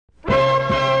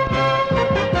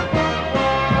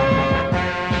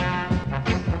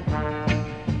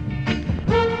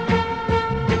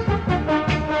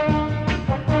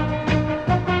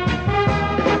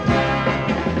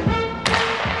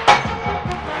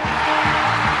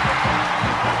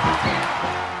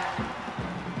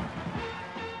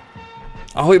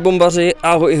Ahoj bombaři,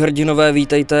 ahoj hrdinové,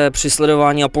 vítejte při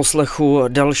sledování a poslechu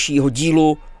dalšího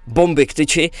dílu Bomby k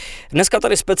tyči. Dneska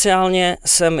tady speciálně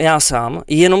jsem já sám,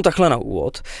 jenom takhle na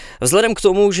úvod. Vzhledem k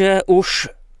tomu, že už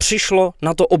přišlo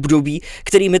na to období,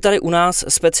 který my tady u nás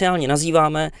speciálně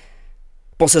nazýváme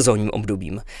posezónním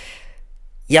obdobím.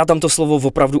 Já tam to slovo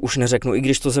opravdu už neřeknu, i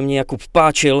když to ze mě Jakub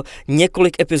páčil,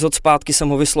 několik epizod zpátky jsem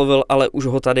ho vyslovil, ale už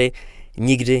ho tady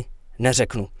nikdy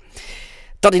neřeknu.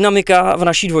 Ta dynamika v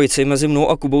naší dvojici mezi mnou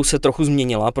a Kubou se trochu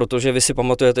změnila, protože vy si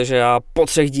pamatujete, že já po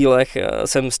 3 dílech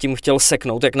jsem s tím chtěl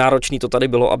seknout, jak náročný to tady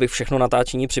bylo, abych všechno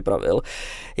natáčení připravil.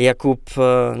 Jakub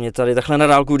mě tady takhle na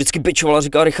dálku vždycky bičoval a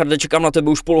říkal: Richarde, čekám na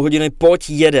tebe už půl hodiny, pojď,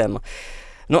 jedem.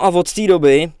 No a od té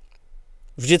doby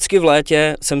vždycky v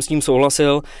létě jsem s ním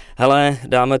souhlasil, hele,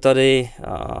 dáme tady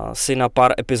si na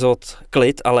pár epizod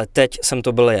klid, ale teď jsem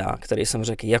to byl já, který jsem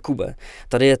řekl: Jakube,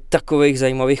 tady je takových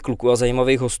zajímavých kluků a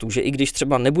zajímavých hostů, že i když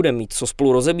třeba nebudeme mít co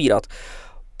spolu rozebírat,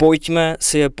 pojďme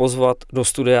si je pozvat do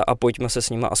studia a pojďme se s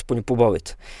nima aspoň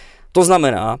pobavit. To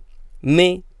znamená,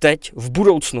 my teď v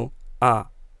budoucnu a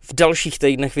v dalších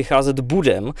týdnech vycházet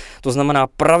budem, to znamená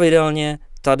pravidelně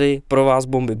tady pro vás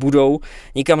bomby budou,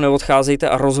 nikam neodcházejte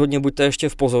a rozhodně buďte ještě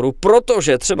v pozoru,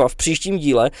 protože třeba v příštím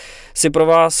díle si pro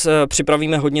vás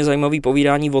připravíme hodně zajímavý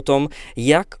povídání o tom,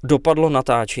 jak dopadlo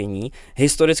natáčení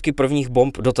historicky prvních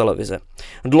bomb do televize.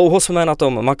 Dlouho jsme na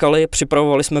tom makali,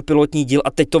 připravovali jsme pilotní díl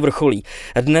a teď to vrcholí.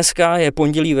 Dneska je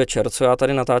pondělí večer, co já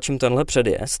tady natáčím tenhle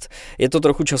předjezd. Je to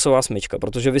trochu časová smyčka,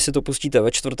 protože vy si to pustíte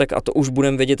ve čtvrtek a to už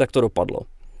budeme vědět, jak to dopadlo.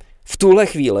 V tuhle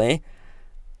chvíli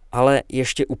ale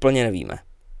ještě úplně nevíme.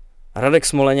 Radek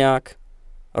Smoleňák,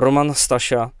 Roman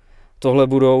Staša, tohle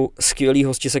budou skvělí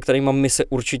hosti, se kterými my se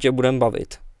určitě budeme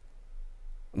bavit.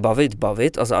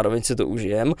 Bavit a zároveň si to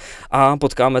užijem a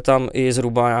potkáme tam i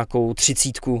zhruba nějakou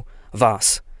 30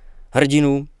 vás,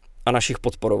 hrdinů a našich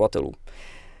podporovatelů.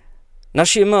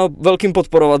 Naším velkým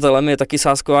podporovatelem je taky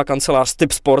sázková kancelář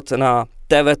Tipsport. Na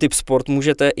TV Tipsport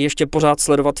můžete ještě pořád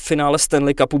sledovat finále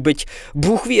Stanley Cupu, byť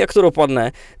Bůh ví, jak to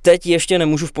dopadne. Teď ještě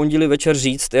nemůžu v pondělí večer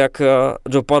říct, jak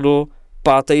dopadl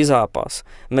 5. zápas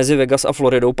mezi Vegas a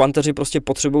Floridou. Panteři prostě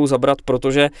potřebují zabrat,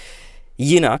 protože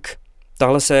jinak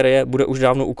tahle série bude už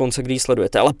dávno u konce, kdy ji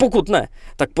sledujete. Ale pokud ne,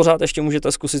 tak pořád ještě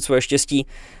můžete zkusit svoje štěstí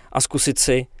a zkusit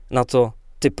si na to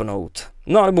tipnout.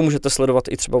 No a nebo můžete sledovat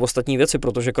i třeba ostatní věci,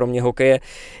 protože kromě hokeje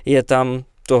je tam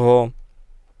toho,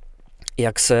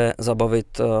 jak se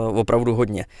zabavit, opravdu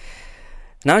hodně.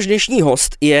 Náš dnešní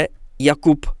host je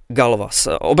Jakub Galvas,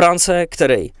 obránce,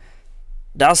 který,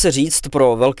 dá se říct,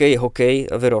 pro velký hokej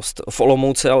vyrost v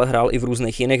Olomouci, ale hrál i v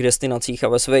různých jiných destinacích a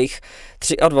ve svých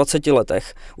 23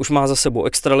 letech už má za sebou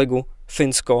extraligu,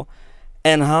 Finsko,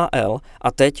 NHL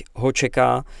a teď ho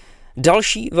čeká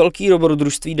další velký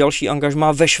dobrodružství, další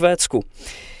angažmá ve Švédsku.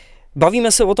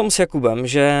 Bavíme se o tom s Jakubem,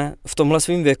 že v tomhle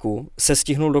svým věku se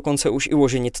stihnul dokonce už i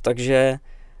oženit, takže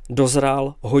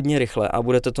dozrál hodně rychle a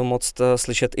budete to moct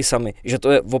slyšet i sami, že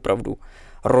to je opravdu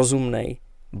rozumnej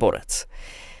borec.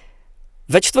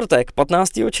 Ve čtvrtek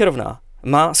 15. června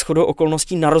má shodou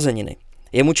okolností narozeniny.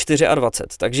 Je mu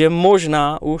 24, takže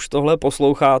možná už tohle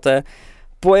posloucháte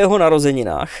po jeho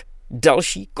narozeninách.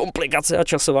 Další komplikace a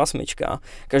časová smyčka.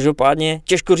 Každopádně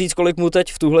těžko říct, kolik mu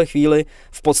teď v tuhle chvíli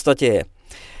v podstatě je.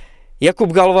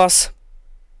 Jakub Galvas,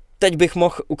 teď bych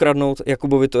mohl ukradnout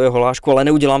Jakubovi to jeho hlášku, ale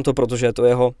neudělám to, protože je to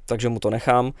jeho, takže mu to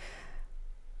nechám.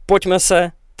 Pojďme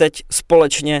se teď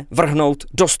společně vrhnout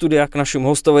do studia k našemu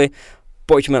hostovi.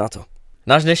 Pojďme na to.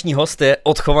 Náš dnešní host je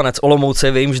odchovanec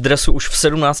Olomouce, v jejímž dresu už v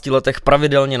 17 letech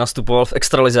pravidelně nastupoval v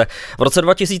extralize. V roce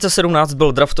 2017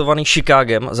 byl draftovaný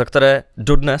Chicagem, za které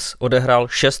dodnes odehrál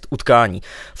 6 utkání.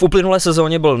 V uplynulé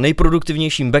sezóně byl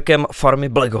nejproduktivnějším backem farmy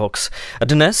Blackhawks.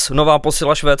 Dnes nová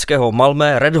posila švédského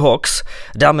Malmö Red Hawks,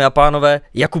 dámy a pánové,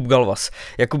 Jakub Galvas.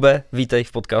 Jakube, vítej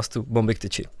v podcastu Bomby k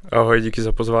tyči. Ahoj, díky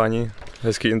za pozvání,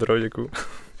 hezký intro, děkuju.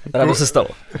 Rádo se stalo.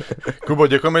 Kubo,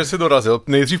 děkujeme, že jsi dorazil.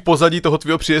 Nejdřív pozadí toho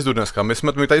tvýho příjezdu dneska.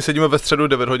 My tady sedíme ve středu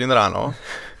 9 hodin ráno.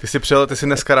 Ty jsi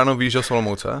dneska ráno vyjížděl z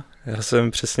Olomouce? Já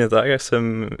jsem přesně tak, já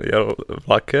jsem jel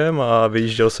vlakem a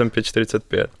vyjížděl jsem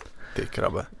 5:45. Ty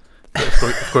krabe.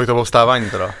 V kolik to bylo vstávání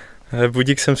teda?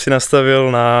 Budík jsem si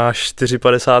nastavil na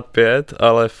 4:55,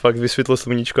 ale fakt vysvětlo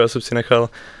sluníčko, já jsem si nechal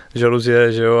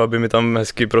žaluzie, že jo, aby mi tam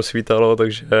hezky prosvítalo,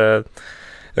 takže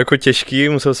jako těžký,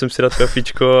 musel jsem si dát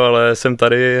kafičko, ale jsem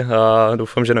tady a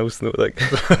doufám, že neusnu. Tak,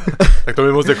 tak to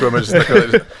my moc děkujeme, že jsi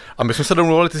takhle. A my jsme se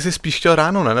domluvili, ty jsi spíš chtěl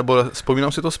ráno, ne? Nebo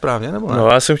vzpomínám si to správně, nebo ne? No,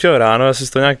 já jsem chtěl ráno, já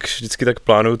si to nějak vždycky tak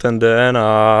plánuju ten den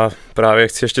a právě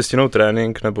chci ještě stihnout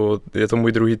trénink, nebo je to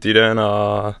můj druhý týden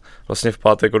a vlastně v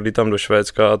pátek odlítám do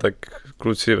Švédska, tak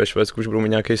kluci ve Švédsku už budou mít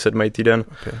nějaký 7. týden,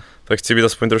 tak chci být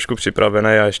aspoň trošku připravený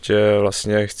a ještě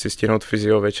vlastně chci stihnout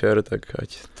fyzio večer, tak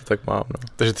ať to tak mám. No.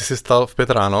 Takže ty jsi stal v 5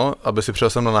 ráno, aby si přijel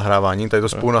sem na nahrávání, tady to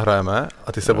spolu nahrajeme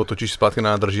a ty se otočíš zpátky na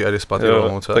nádrží a jdeš zpátky do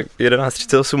Olomouce. Tak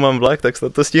 11:38 mám vlak, tak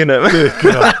snad to stihneme.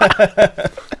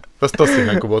 To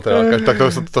stihneme, Kubo, teda. Tak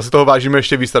to si toho vážíme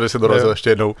ještě víc, tady se dorazil,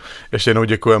 ještě jednou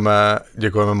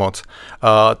děkujeme moc.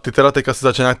 Ty teda teďka si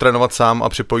začal nějak trénovat sám a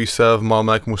připojíš se v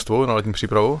Malmö k mužstvu na letní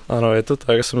přípravu? Ano, je to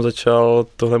tak, já jsem začal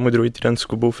tohle můj druhý týden s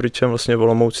Kubou Fričem, vlastně v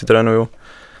Olomouci trénuju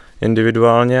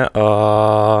individuálně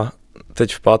a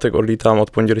teď v pátek odlítám,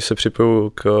 od pondělí se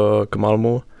připoju k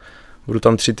Malmu. Budu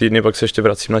tam 3 týdny, pak se ještě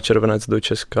vracím na červenec do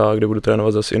Česka, kde budu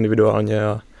trénovat zase individuálně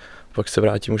a pak se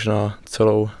vrátím už na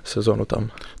celou sezonu tam.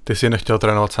 Ty jsi nechtěl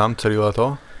trénovat sám celý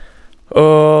léto?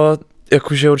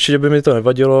 Jakože určitě by mi to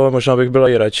nevadilo, možná bych byl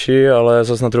i radši, ale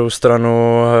zase na druhou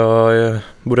stranu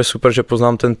bude super, že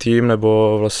poznám ten tým,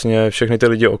 nebo vlastně všechny ty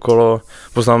lidi okolo,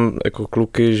 poznám jako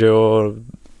kluky, že jo,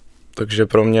 takže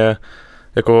pro mě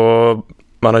jako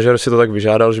manažer si to tak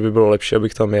vyžádal, že by bylo lepší,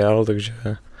 abych tam jel,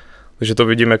 takže to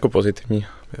vidím jako pozitivní.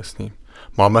 Jasný.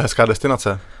 Máme hezká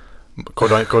destinace.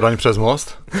 Kodaň přes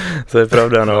most? To je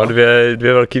pravda, no.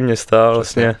 Dvě velký města,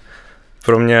 vlastně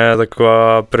pro mě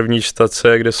taková první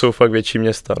štace, kde jsou fakt větší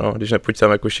města, no. Když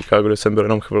nepočítám jako Chicago, kde jsem byl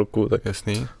jenom chvilku, tak...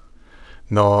 Jasný.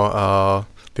 No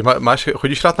ty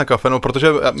chodíš rád na kafe, no, protože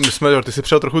ty jsi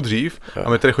přijel trochu dřív a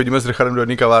my tady chodíme s Richardem do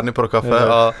jedné kavárny pro kafe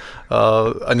a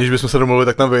aniž bychom se domluvili,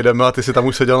 tak tam vyjdeme a ty si tam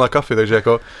už seděl na kafi, takže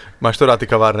jako máš to rád ty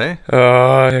kavárny?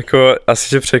 Jako asi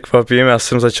tě překvapím, já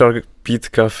jsem začal pít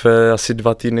kafe asi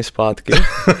 2 týdny zpátky.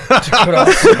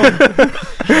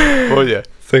 Pohodě.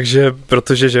 Takže,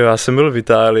 protože že já jsem byl v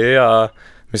Itálii a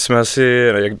my jsme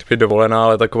asi, jak kdyby dovolená,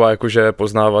 ale taková jakože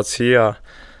poznávací a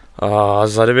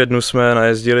za 9 dnů jsme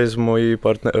najezdili s mojí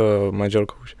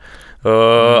manželkou už.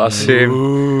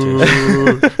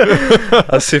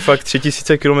 Asi fakt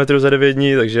 3000 km za 9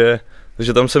 dní, takže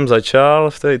tam jsem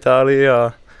začal v té Itálii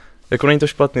a jako není to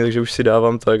špatný, takže už si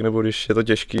dávám tak, nebo když je to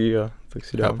těžký, tak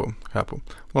si dávám. Chápu.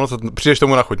 Přijdeš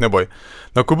tomu na chuť, neboj.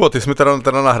 No Kubo, ty jsi mi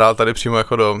teda nahrál tady přímo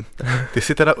jako Ty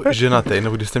jsi teda ženatý,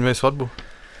 nebo kdy jste měli svatbu?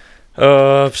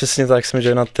 Přesně tak, jsme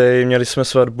ženatý, měli jsme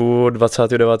svatbu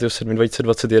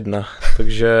 29.7.2021,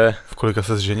 takže... V kolika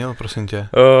ses ženil, prosím tě?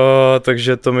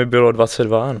 Takže to mi bylo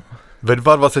 22, no. Ve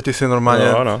 22 si normálně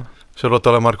šel do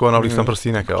telemarku a navlík tam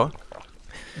prstínek, jo?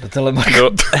 Do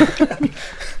telemarku.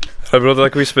 Ale bylo to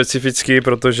takový specifický,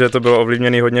 protože to bylo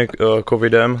ovlivněný hodně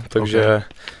covidem, takže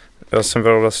já jsem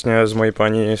byl vlastně s mojí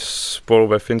paní spolu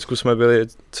ve Finsku jsme byli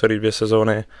celý 2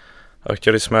 sezóny a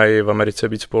chtěli jsme i v Americe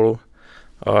být spolu.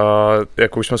 A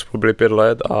jako už jsme spolu byli 5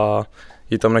 let a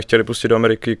ji tam nechtěli pustit do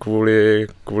Ameriky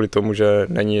kvůli tomu, že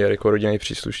není jako rodinný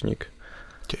příslušník.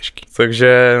 Těžký.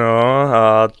 Takže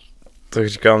tak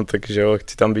říkám, takže jo,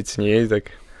 chci tam být s ní, tak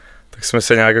jsme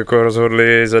se nějak jako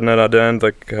rozhodli ze dne na den,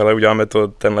 tak hele, uděláme to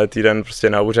tenhle týden prostě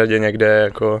na úřadě někde,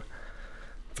 jako,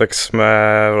 tak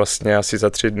jsme vlastně asi za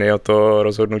 3 dny od toho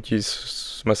rozhodnutí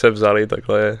jsme se vzali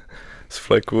takhle z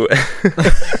fleku.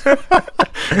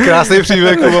 Krásný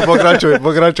příběh, Kubo,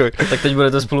 pokračuj. Tak teď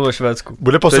budete spolu ve Švédsku.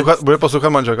 Bude poslouchat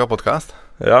manželka podcast?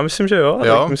 Já myslím, že jo,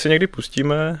 tak my si někdy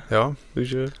pustíme. Jo?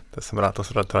 Takže...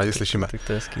 To rádi slyšíme. Tak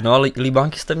to je hezký. No a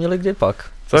líbánky jste měli kdy pak?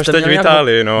 To až teď v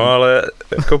Itálii, ale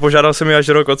jako požádal jsem mi až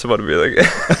rok od svatby, tak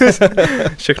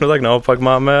všechno tak naopak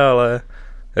máme, ale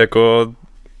jako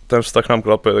ten vztah nám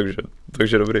klape,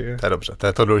 takže dobrý. To je dobře, to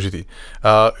je to důležitý.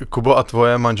 Kubo, a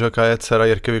tvoje manželka je dcera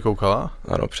Jirky Vykoukala?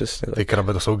 Ano, přesně tak. Ty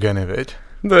krabe, to jsou geny, viď?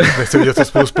 Nechci vidět, co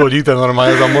spolu splodíte,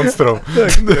 normálně za monstrum.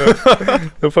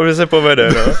 Doufám, že se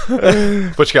povede, no.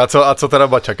 Počkej, a co teda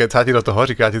bača, kecá ti do toho,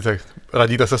 říká ti, tak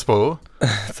radíte se spolu?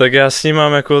 Tak já s ním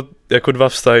mám jako 2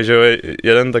 vztahy, že jo,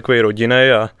 jeden takový rodinný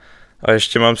a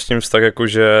ještě mám s tím vztah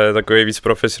jakože takový víc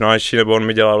profesionálnější, nebo on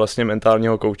mi dělá vlastně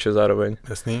mentálního kouče zároveň.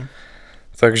 Jasný.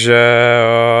 Takže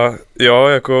jo,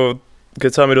 jako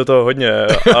kecá mi do toho hodně,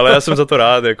 ale já jsem za to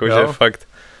rád, že fakt,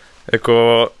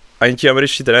 jako ani ti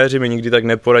američtí trenéři mi nikdy tak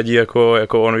neporadí, jako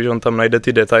on, víš, on tam najde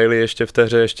ty detaily ještě v té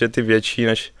hře, ještě ty větší,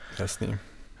 než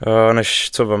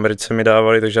co v Americe mi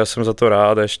dávali, takže já jsem za to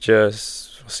rád, ještě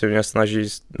vlastně mě snaží,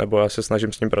 nebo já se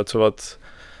snažím s ním pracovat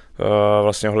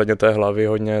vlastně ohledně té hlavy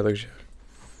hodně, takže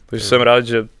jsem rád,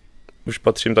 že už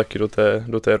patřím taky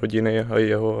do té rodiny a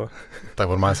jeho. Tak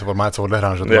on má co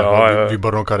odehrát, že to má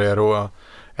výbornou kariéru a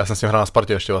já jsem s ním hrál na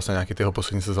Spartě ještě vlastně nějaký tyho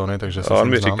poslední sezóny, takže jsem on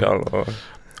mi říkal,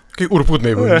 Taký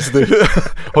urputný byl,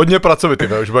 hodně pracovitý,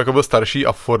 už byl jako byl starší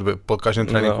a furt pod každým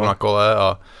tréninku na kole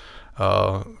a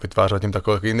vytvářel tím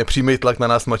takový nepřímý tlak na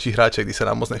nás mladší hráče, když se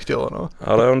nám moc nechtělo, no.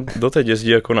 Ale on doteď jezdí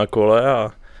jako na kole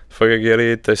a fakt jak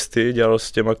jeli testy, dělal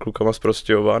s těma klukama z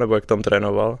Prostějova, nebo jak tam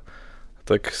trénoval,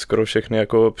 tak skoro všechny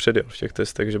jako předjel v těch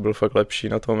testech, že byl fakt lepší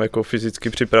na tom jako fyzicky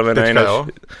připravený. Teďka,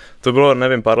 to bylo,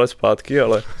 nevím, pár let zpátky,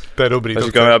 ale to je dobrý. A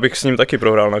říkám, já bych s ním taky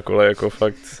prohrál na kole, jako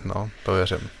fakt. No, to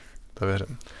věřím.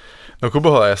 No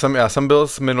Kubo, já jsem byl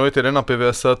minulý týden na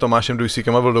pivě s Tomášem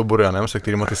Dujsíkem a Vildou Burianem, se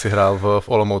kterými ty si hrál v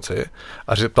Olomouci.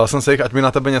 A ptal jsem se jich, ať mi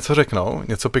na tebe něco řeknou,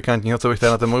 něco pikantního, co bych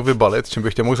tady na tebe mohl vybalit, čím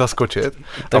bych tě mohl zaskočit.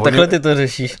 Tak takhle ty to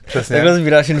řešíš. Přesně. Takhle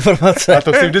sbíráš informace. A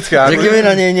to si vždycky. Řekni mi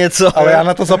na něj něco. Ale já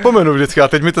na to zapomenu vždycky. A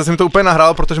teď jsem to úplně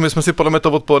nahrál, protože my jsme si podle mě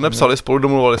to odpoledne psali, spolu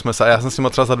domluvali jsme se a já jsem s nima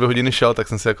třeba za 2 hodiny šel, tak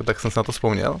jsem si na to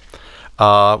vzpomněl.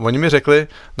 A oni mi řekli,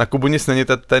 na Kubu nic není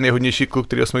ten nejhodnější kluk,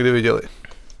 který jsme kdy viděli.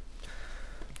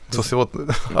 Co si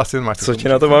asi máš. Co ti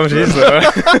na to mám říct, ne?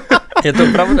 Je to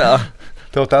pravda.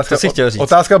 To je otázka, si chtěl říct.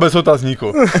 Otázka bez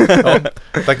otazníku. No,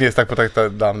 tak nic, tak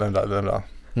dám.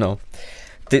 No,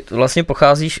 ty vlastně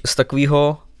pocházíš z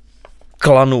takového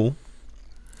klanu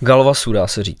Galvasů, dá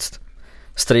se říct.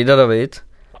 Strejda David,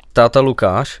 táta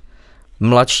Lukáš,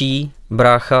 mladší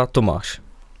brácha Tomáš.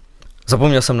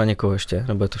 Zapomněl jsem na někoho ještě,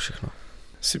 nebo je to všechno?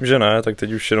 Myslím, že ne, tak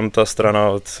teď už jenom ta strana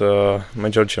od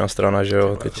manželčina strana, že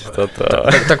jo, teď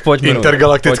tak pojďme.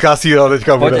 Intergalaktická síla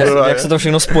teďka pojď, bude. Jak se to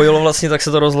všechno spojilo vlastně, tak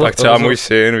se to rozlohlo. Tak třeba můj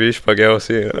syn, víš, pak jeho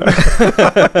syn.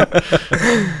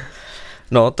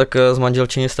 No, tak z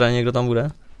manželčiny strany někdo tam bude?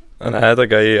 Ne,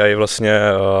 tak aj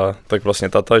vlastně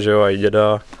tata, že jo, aj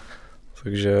děda,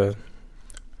 takže...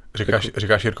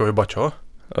 Říkáš Jirkovi bačo?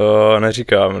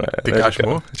 Neříkám, ne. Tykáš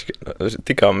mu?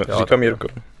 Říkám Jirko.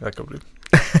 Tak dobrý.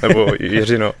 Nebo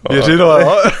Jiřino. Jiřino,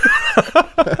 jo.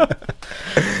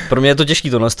 Pro mě je to těžký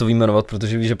to vyjmenovat,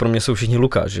 protože víš, že pro mě jsou všichni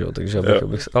Lukáš, jo, takže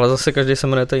abych, ale zase každý se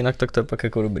jmenujete jinak, tak to je pak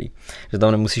jako dobrý. Že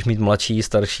tam nemusíš mít mladší,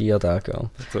 starší a tak, jo.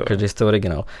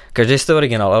 Každý jste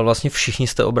originál, ale vlastně všichni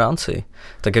jste obránci.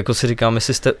 Tak jako si říkám,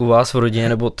 jestli jste u vás v rodině,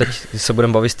 nebo teď se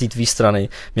budeme bavit z té tvý strany,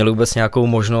 měli vůbec nějakou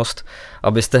možnost,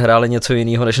 abyste hráli něco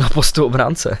jiného než na postu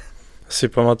obránce. Si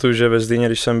pamatuju, že ve Zlíně,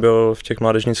 když jsem byl v těch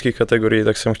mládežnických kategoriích,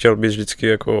 tak jsem chtěl být vždycky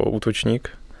jako útočník.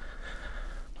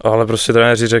 Ale prostě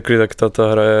trenéři řekli, tak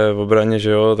tata hraje v obraně,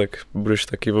 že jo, tak budeš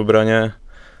taky v obraně.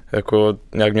 Jako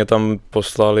nějak mě tam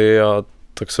poslali a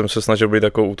tak jsem se snažil být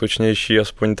jako útočnější,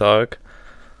 aspoň tak.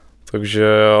 Takže,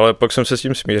 ale pak jsem se s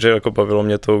tím smířil, jako bavilo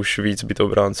mě to už víc být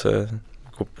obránce,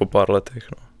 jako po pár letech,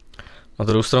 no. Na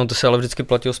druhou stranu ty se ale vždycky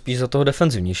platil spíš za toho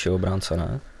defenzivnějšího obránce,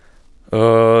 ne?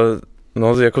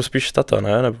 No, jako spíš tata,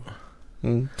 ne? Nebo...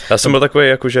 Já jsem byl takový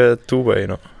jakože two-way,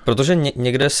 no. Protože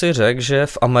někde si řekl, že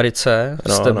v Americe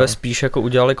z tebe spíš jako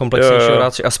udělali komplexnější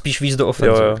hráči a spíš víc do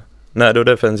ofenzivy. Jo. Ne, do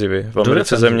defenzivy. V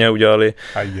Americe ze mě udělali...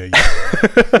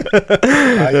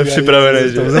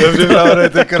 Připravený, že? Připravený,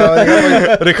 ty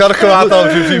krávě. Richard chvátal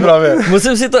při přípravě.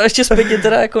 Musím si to ještě zpětně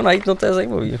teda jako najít, no to je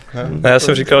zajímavý. Ne, já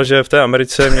jsem říkal, že v té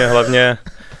Americe mě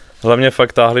hlavně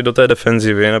fakt táhli do té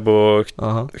defenzivy, nebo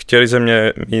chtěli ze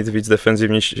mě mít víc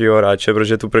defenzivnějšího hráče,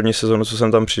 protože tu první sezonu, co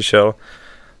jsem tam přišel,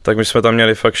 tak my jsme tam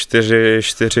měli fakt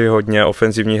 4 hodně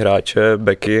ofenzivní hráče,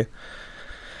 backy.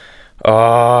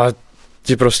 A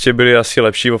ti prostě byli asi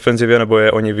lepší v ofenzivě, nebo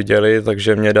je oni viděli,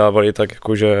 takže mě dávali tak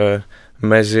jakože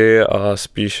mezi a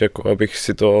spíš jako abych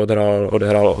si to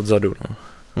odehrál odzadu.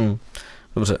 No.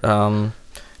 Dobře,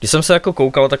 když jsem se jako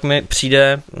koukal, tak mi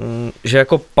přijde, že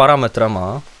jako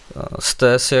parametrama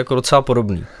jste si jako docela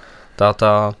podobný.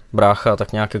 Táta, brácha,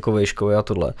 tak nějak jako vejškově a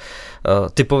tohle.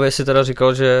 Typově si teda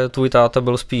říkal, že tvůj táta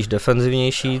byl spíš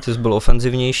defenzivnější, ty jsi byl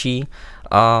ofenzivnější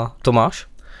a Tomáš?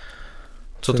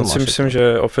 Co Tomáš? Si myslím,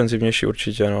 že ofenzivnější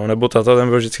určitě, no. Nebo táta ten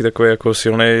byl vždycky takový jako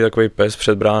silný, takový pes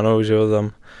před bránou, že jo,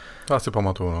 tam. Já si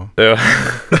pamatuju, no. Jo.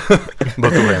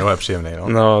 Byl to no, je příjemný, no.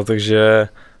 No, takže,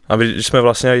 a když jsme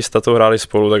vlastně i s tatou hráli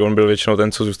spolu, tak on byl většinou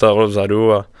ten, co zůstával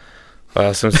vzadu a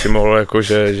já jsem si mohl jako,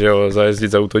 že jo,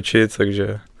 zajezdit, zaútočit,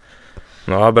 takže...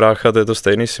 No a brácha, to je to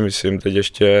stejný, si myslím, teď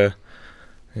ještě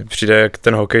přijde, jak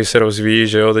ten hokej se rozvíjí,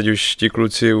 že jo, teď už ti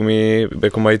kluci umí,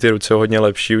 jako mají ty ruce hodně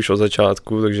lepší už od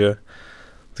začátku,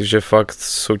 takže fakt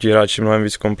jsou ti hráči mnohem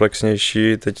víc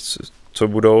komplexnější teď, co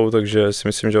budou, takže si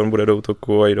myslím, že on bude do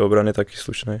útoku a i do obrany taky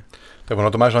slušný. Tak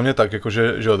ono to máš hlavně tak,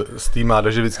 jakože že z té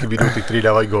mládeže vždycky vyjdou ty, kteří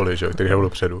dávají góly, že jo, kteří jdou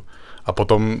dopředu. A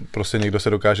potom prostě někdo se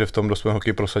dokáže v tom dospělém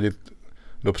hokeji prosadit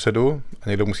dopředu a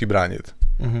někdo musí bránit.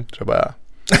 Třeba já.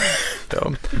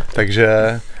 Jo.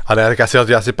 Takže, ale tak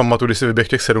já si pamatuju, když si vyběh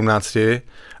těch 17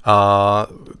 a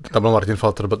tam byl Martin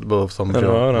Falter, byl v tom, že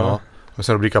jo. No. My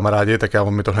jsme dobrý kamarádi, tak já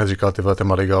on mi to hned říkal, ty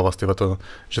mladý Galvas,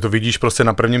 že to vidíš prostě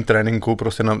na prvním tréninku,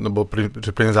 prostě nebo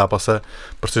při prvním zápase,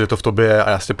 prostě že to v tobě je a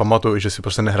já si pamatuju, že si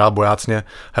prostě nehrál bojácně,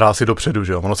 hrál si dopředu,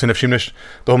 že jo. Ono si nevšimneš,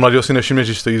 toho mladého si nevšimneš,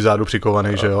 když stojí vzadu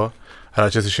přikovaný, že jo.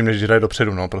 hráče si všimne, že hraje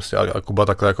dopředu, no, prostě a Kuba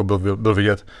takhle jako byl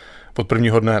vidět od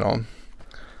prvního dne, no.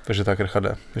 Takže tak rychle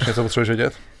jde. Když něco potřebuješ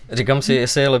vědět? Říkám si,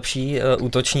 jestli je lepší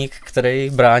útočník, který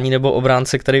brání, nebo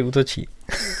obránce, který útočí.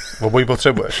 Obojí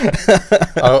potřebuješ.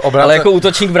 Ale jako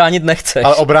útočník bránit nechceš.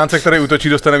 Ale obránce, který útočí,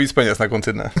 dostane víc peněz na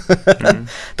konci dne.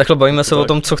 Takhle bavíme se o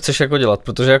tom, co chceš jako dělat,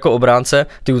 protože jako obránce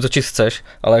ty útočit chceš,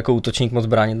 ale jako útočník moc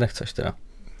bránit nechceš teda.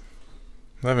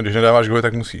 Nevím, když nedáváš góly,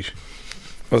 tak musíš.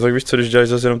 No tak víš co, když děláš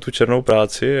zase jenom tu černou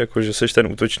práci, jako že jsi ten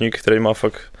útočník, který má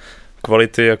fakt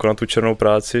kvality jako na tu černou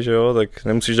práci, že jo, tak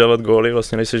nemusíš dávat góly,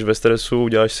 vlastně nejseš ve stresu,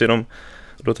 uděláš si jenom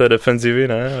do té defenzivy,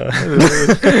 ne?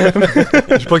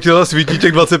 Když pak ti to svítí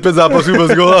těch 25 zápasů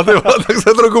bez góla, tak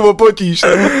se trochu opotíš.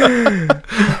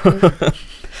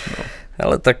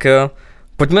 Ale tak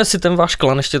pojďme si ten váš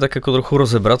klan ještě tak jako trochu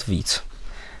rozebrat víc.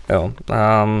 Jo,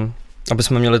 aby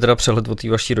jsme měli teda přehled o té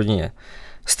vaší rodině.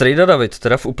 Strejda David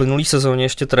teda v uplynulý sezóně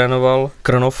ještě trénoval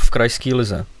Krnov v krajské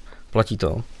lize. Platí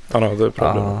to? Ano, to je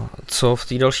pravda. A co v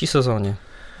té další sezóně?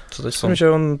 Co teď myslím, že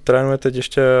on trénuje teď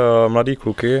ještě mladý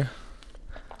kluky,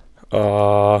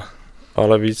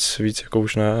 ale víc jako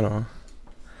už ne, no.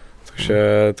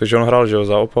 Takže on hrál, že jo,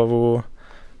 za Opavu,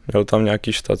 měl tam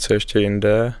nějaký štace ještě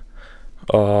jinde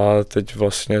a teď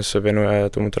vlastně se věnuje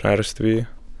tomu trenérství.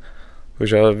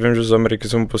 Takže já vím, že z Ameriky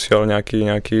jsem mu posílal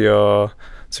nějaký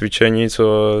cvičení,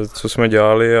 co jsme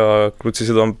dělali a kluci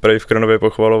si tam prej v Krnově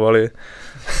pochvalovali.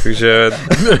 Takže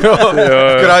jo,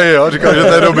 v kraji, jo, říkal, že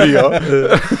to je dobrý, jo.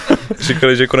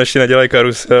 Říkali, že konečně nedělají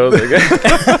karusel. Tak.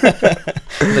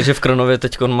 Takže v Krnově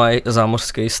teď mají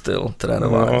zámořský styl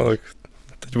trénování. No, tak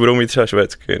teď budou mít třeba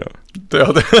švédský, no.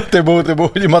 Ty budou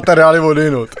hodit materiály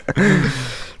odinut.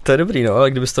 To je dobrý, no,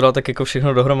 ale kdybys to dal tak jako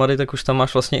všechno dohromady, tak už tam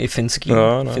máš vlastně i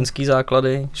finský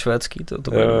základy, švédský,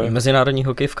 to bude mezinárodní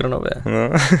hokej v Krnově. No.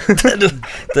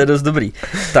 To je dost dobrý.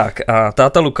 Tak a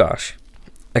táta Lukáš,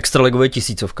 extraligový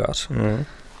tisícovkář,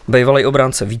 bývalý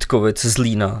obránce Vítkovic,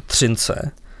 Zlína,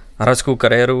 Třince, hráčskou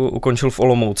kariéru ukončil v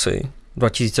Olomouci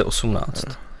 2018.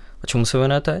 A čemu se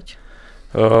věnuje teď?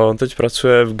 On teď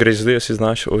pracuje v Grizzly, jestli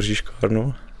znáš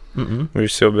oříškárnu.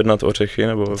 Můžeš si objednat ořechy,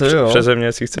 nebo přeze mě,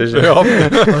 jestli chceš. Jo,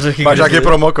 máš nějaký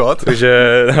promokód?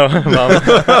 Takže mám.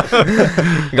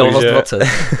 Galvas 20.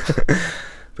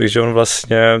 Takže on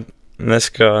vlastně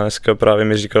dneska právě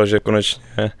mi říkal, že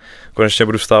konečně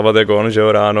budu vstávat jako on, že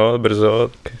jo, ráno,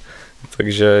 brzo.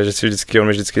 Takže on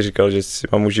mi vždycky říkal, že si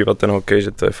mám užívat ten hokej,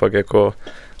 že to je fakt jako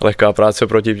lehká práce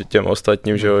proti těm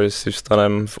ostatním, že jo, že si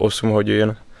vstanem v 8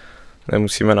 hodin,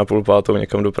 nemusíme na 4:30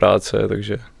 někam do práce,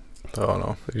 takže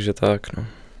tak, no.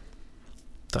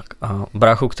 Tak a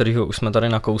bráchu, kterýho už jsme tady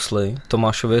nakousli,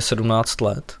 Tomášovi je 17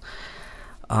 let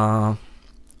a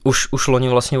už loni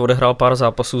vlastně odehrál pár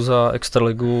zápasů za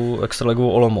extraligu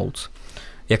Olomouc.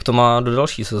 Jak to má do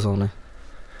další sezóny?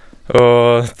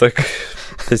 Tak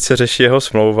teď se řeší jeho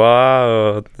smlouva,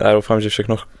 já doufám, že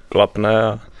všechno klapne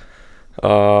a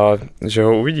že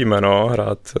ho uvidíme, no,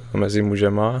 hrát mezi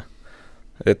mužema.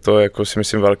 Je to jako si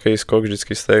myslím velký skok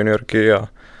vždycky z té juniorky a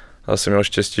já jsem měl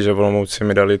štěstí, že v Olomouci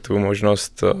mi dali tu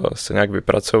možnost se nějak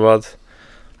vypracovat,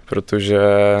 protože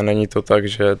není to tak,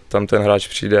 že tam ten hráč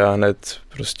přijde a hned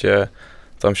prostě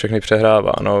tam všechny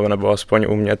přehrává, no, nebo aspoň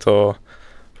u mě to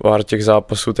pár těch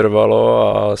zápasů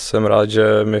trvalo a jsem rád, že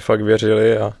mi fakt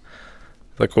věřili a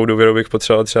takovou důvěru bych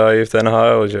potřeboval třeba i v ten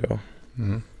NHL, že jo.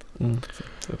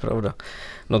 To je pravda.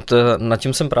 No nad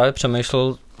tím jsem právě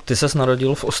přemýšlel, ty ses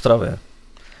narodil v Ostravě,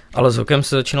 ale s hokejem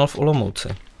si začínal v Olomouci.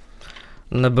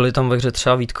 Nebyly tam ve hře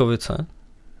třeba Vítkovice?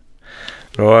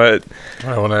 No,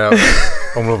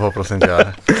 omluv ho, prosím tě.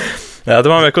 Já to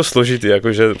mám jako složitý,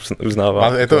 jakože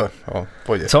uznávám. Je to,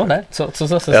 pojď. Co, ne? Co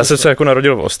zase? Já jsem se jako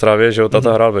narodil v Ostravě, že jo,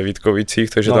 tata hrál ve Vítkovicích,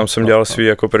 takže tam jsem dělal svý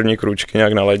jako první krůčky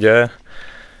nějak na ledě.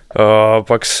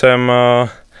 Pak jsem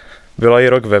byl i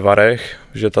rok ve Varech,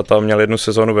 že tata měl 1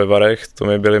 sezónu ve Varech, to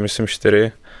mi byly myslím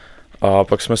 4. A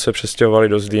pak jsme se přestěhovali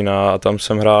do Zlína a tam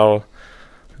jsem hrál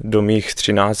do mých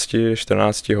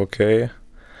 13-14 hokej.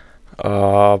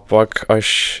 A pak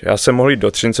až, já jsem mohl jít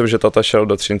do Třince, protože tata šel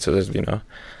do Třince ze Zlína.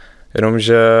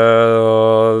 Jenomže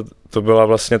to byla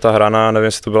vlastně ta hrana, nevím,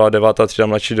 jestli to byla 9. třída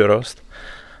mladší dorost.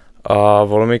 A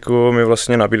v Olomíku mi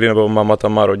vlastně nabídli, nebo mama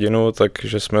tam má rodinu,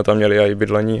 takže jsme tam měli i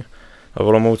bydlení. A v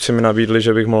Olomouci mi nabídli,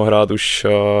 že bych mohl hrát už,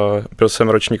 byl jsem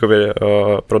ročníkově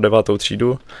pro 9.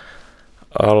 třídu,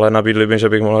 ale nabídli mi, že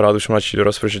bych mohl hrát už mladší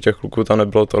dorost, protože těch kluků tam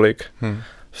nebylo tolik.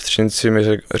 V Třinci mi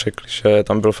řekli, že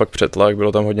tam byl fakt přetlak,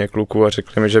 bylo tam hodně kluků a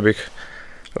řekli mi, že bych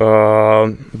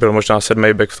byl možná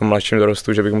 7. back v tom mladším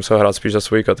dorostu, že bych musel hrát spíš za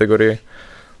svoji kategorii.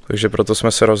 Takže proto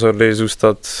jsme se rozhodli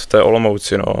zůstat v té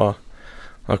Olomouci, no a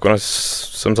nakonec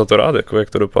jsem za to rád, jako jak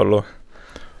to dopadlo.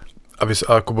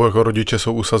 A Kubo, jako rodiče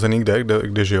jsou usazený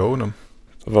kde žijou? No.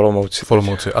 V Olomouci. V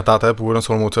Olomouci. A táta je původem z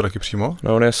Olomouce taky přímo?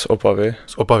 No, on je z Opavy.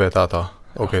 Z Opavy táta.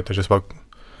 OK, takže pak...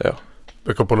 Jo.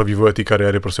 Jako podle vývoje té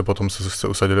kariéry prostě potom se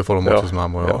usadili v Olomouci s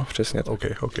mámou, jo? Jo, přesně. OK,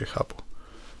 chápu.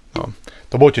 No.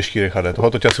 To bylo těžký, Richarde,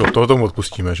 toho tomu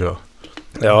odpustíme, že jo?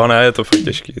 Jo, ne, je to fakt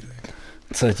těžký.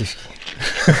 Co je těžký?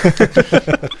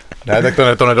 Ne,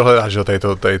 tak to nedohledáš, že jo, tady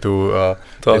tu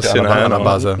to asi ne, na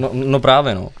báze. No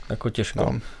právě, no, jako těžko.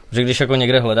 No. Že když jako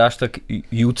někde hledáš, tak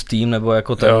youth team, nebo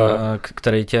jako ten,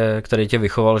 který tě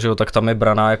vychoval, že jo, tak tam je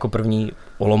braná jako první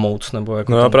Olomouc, nebo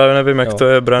jako... No já právě nevím, jak to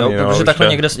je braný, no. Protože takhle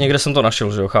někde jsem to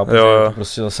našel, že jo, chápu, že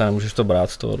prostě zase nemůžeš to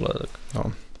brát tohle, tak... No.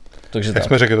 Takže jak tak.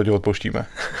 jsme řekli, to ti odpouštíme.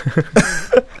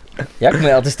 Jak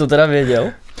my? A ty jsi to teda věděl?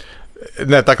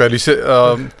 Ne, takhle, když si...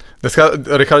 Dneska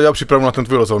Richard dělal přípravu na ten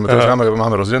tvůj rozhovor, my to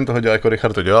máme rozdělen, toho dělal jako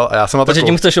Richard to dělal a já jsem na Takže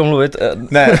tím chceš omluvit?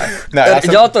 Ne, já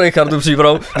jsem... Dělal to Richard tu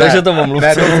přípravu, takže to omluv.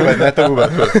 Ne, to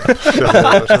vůbec.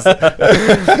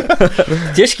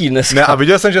 Těžký dneska. Ne, a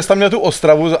viděl jsem, že jsi tam měl tu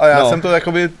Ostravu a já jsem to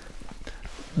jakoby...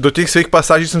 Do těch svých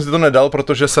pasáží jsem si to nedal,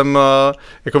 protože jsem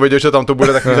jako věděl, že tam to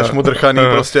bude takový zašmudrchaný,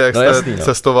 prostě jak jste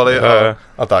cestovali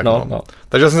a tak. No.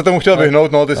 Takže jsem se tomu chtěl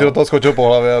vyhnout, ty si do toho skočil po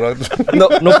hlavě.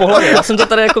 No po hlavě, já jsem to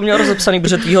tady jako měl rozepsaný,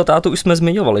 protože tvýho tátu už jsme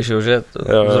zmiňovali, že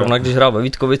zrovna když hrál ve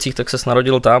Vítkovicích, tak se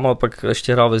narodil tam, ale pak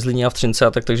ještě hrál ve Zlíně a v Třince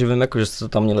a takže vím, jako, že jste to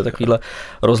tam měli takovýhle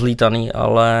rozlítaný,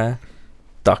 ale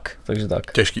takže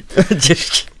tak. Těžký.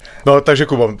 No, takže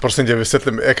Kubo, prosím tě,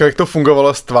 vysvětlím, jak to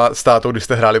fungovalo s tátou, když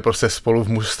jste hráli prostě spolu v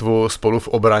mužstvu, spolu v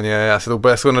obraně, já si to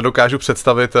úplně nedokážu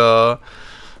představit.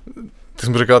 Ty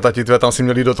jsi mu říkal, tati, tvé tam si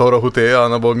měli do toho rohu ty,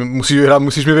 nebo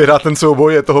musíš mi vyhrát ten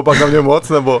souboj, je toho pak na mě moc,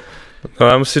 nebo... No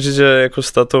já musím říct, že jako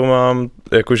s tátou mám,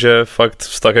 jakože fakt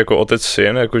vztah jako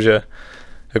otec-syn,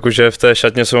 jakože v té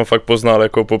šatně jsem ho fakt poznal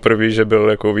jako poprvé, že byl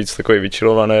jako víc takový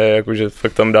vyčilovaný, jakože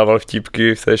fakt tam dával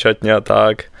vtípky v té šatně a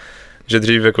tak. Že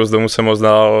dřív jako z domu jsem ho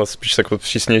znal spíš takového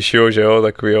přísnějšího, že jo,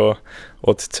 takovýho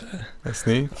otce.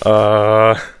 Jasný.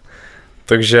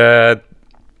 Takže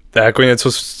jako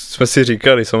něco jsme si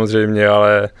říkali samozřejmě,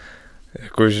 ale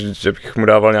jako, že bych mu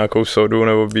dával nějakou sodu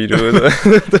nebo bídu,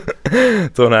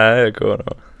 to ne, jako no.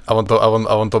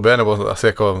 A on tobě, nebo asi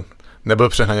jako nebyl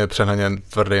přehnaně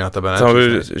tvrdý na tebe, ne? Tam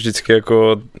byl vždycky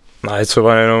jako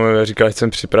nahecovaný, jenom říkal, že jsem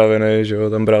připravený, že jo,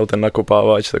 tam bral ten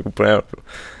nakopávač, tak úplně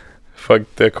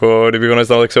fakt jako, kdybych ho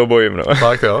neznal, tak se ho bojím, no.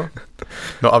 Fakt jo?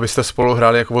 No a vy jste spolu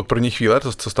hráli jako od první chvíle,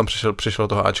 co tam přišlo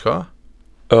toho Ačka?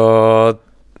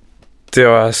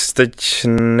 Já teď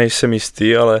nejsem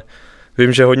jistý, ale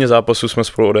vím, že hodně zápasů jsme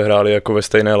spolu odehráli jako ve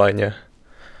stejné lajně.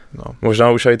 No. Možná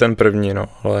už i ten první, no,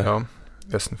 ale... Jo,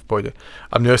 jasně, v pohodě.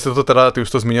 A měli jste to teda, ty už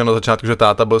to zmínil na začátku, že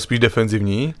táta byl spíš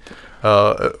defenzivní,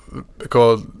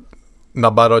 jako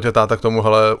nabádal tě táta k tomu,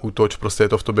 hele, útoč, prostě je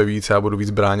to v tobě víc, já budu víc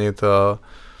bránit.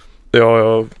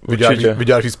 Jo, určitě.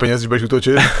 Vyděláš víc peněz, když budeš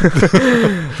útočit?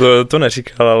 to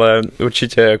neříkal, ale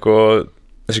určitě jako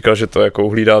říkal, že to jako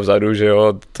uhlídá vzadu, že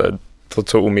jo, to,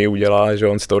 co umí, udělá, že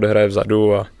on si to odehraje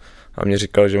vzadu a mě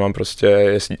říkal, že mám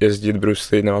prostě jezdit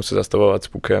bruslit, nemám se zastavovat s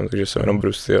pukem, takže jsem jenom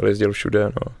bruslit, ale jezdil všude,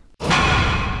 no.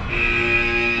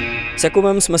 S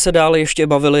Jakubem jsme se dále ještě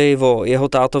bavili o jeho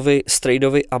tátovi,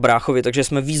 strejdovi a bráchovi, takže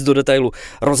jsme víc do detailu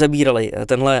rozebírali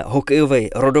tenhle hokejový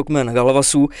rodokmen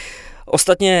Galvasů.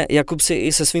 Ostatně Jakub si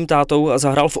i se svým tátou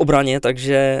zahrál v obraně,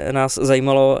 takže nás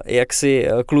zajímalo, jak si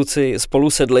kluci spolu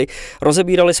sedli.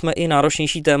 Rozebírali jsme i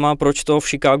náročnější téma, proč to v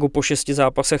Chicagu po 6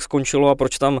 zápasech skončilo a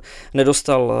proč tam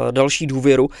nedostal další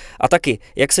důvěru. A taky,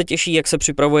 jak se těší, jak se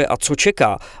připravuje a co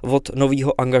čeká od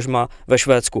nového angažma ve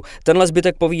Švédsku. Tenhle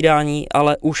zbytek povídání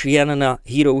ale už jen na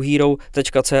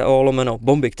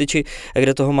herohero.co/bombyktyči,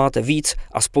 kde toho máte víc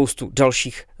a spoustu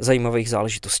dalších zajímavých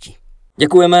záležitostí.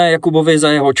 Děkujeme Jakubovi za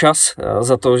jeho čas,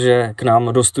 za to, že k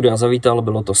nám do studia zavítal,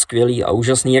 bylo to skvělý a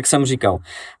úžasný, jak jsem říkal.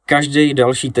 Každý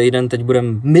další týden teď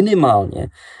budeme minimálně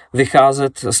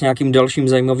vycházet s nějakým dalším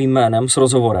zajímavým jménem, s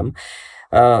rozhovorem.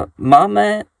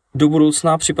 Máme do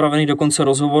budoucna připravený dokonce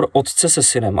rozhovor otce se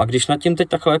synem a když nad tím teď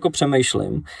takhle jako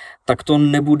přemýšlím, tak to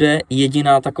nebude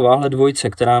jediná takováhle dvojice,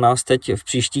 která nás teď v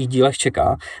příštích dílech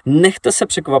čeká. Nechte se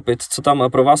překvapit, co tam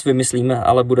pro vás vymyslíme,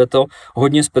 ale bude to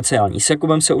hodně speciální. S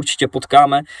Jakubem se určitě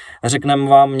potkáme, řekneme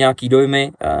vám nějaký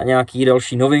dojmy, nějaký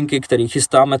další novinky, které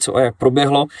chystáme, co a jak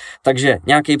proběhlo, takže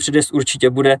nějaký předjezd určitě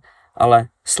bude, ale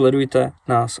sledujte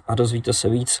nás a dozvíte se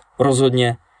víc.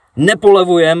 Rozhodně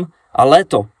nepolevujem a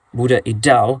léto bude i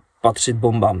dál patřit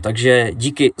bombám. Takže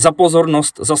díky za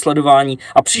pozornost, za sledování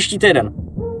a příští týden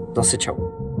zase čau.